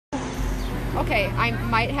Okay, I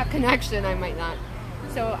might have connection, I might not.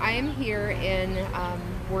 So I am here in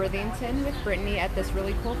Worthington with Brittany at this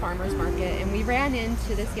really cool farmer's market, and we ran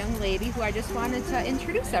into this young lady who I just wanted to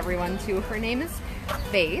introduce everyone to. Her name is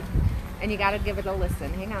Faith, and you gotta give it a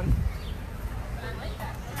listen. Hang on.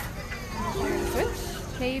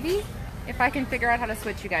 Switch, maybe? If I can figure out how to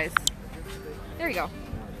switch, you guys. There you go.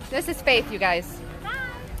 This is Faith, you guys.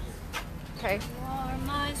 Okay.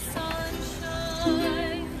 My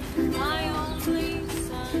sunshine, my only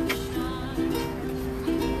sunshine,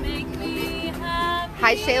 make me happy.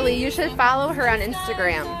 Hi, Shaylee. You should follow her on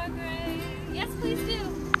Instagram. Yes, please do.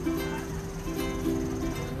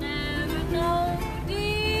 Never know,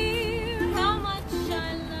 dear, how much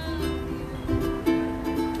I love you.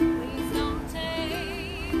 Please don't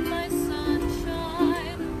take my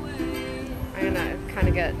sunshine away. I'm gonna kind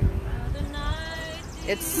of get.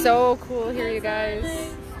 It's so cool here, you guys.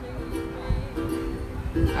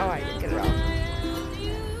 Oh, I didn't get it all.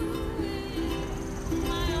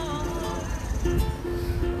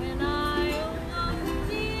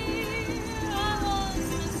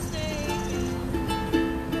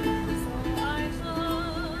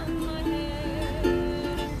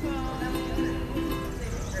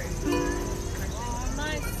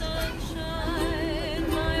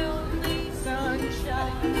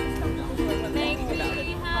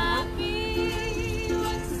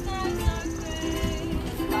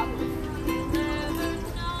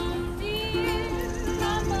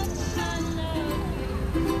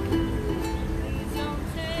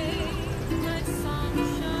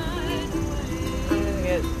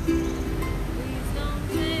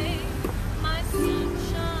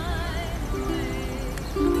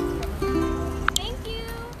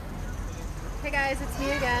 Hey guys, it's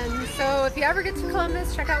me again. So if you ever get to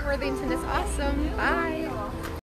Columbus, check out Worthington. It's awesome. Bye.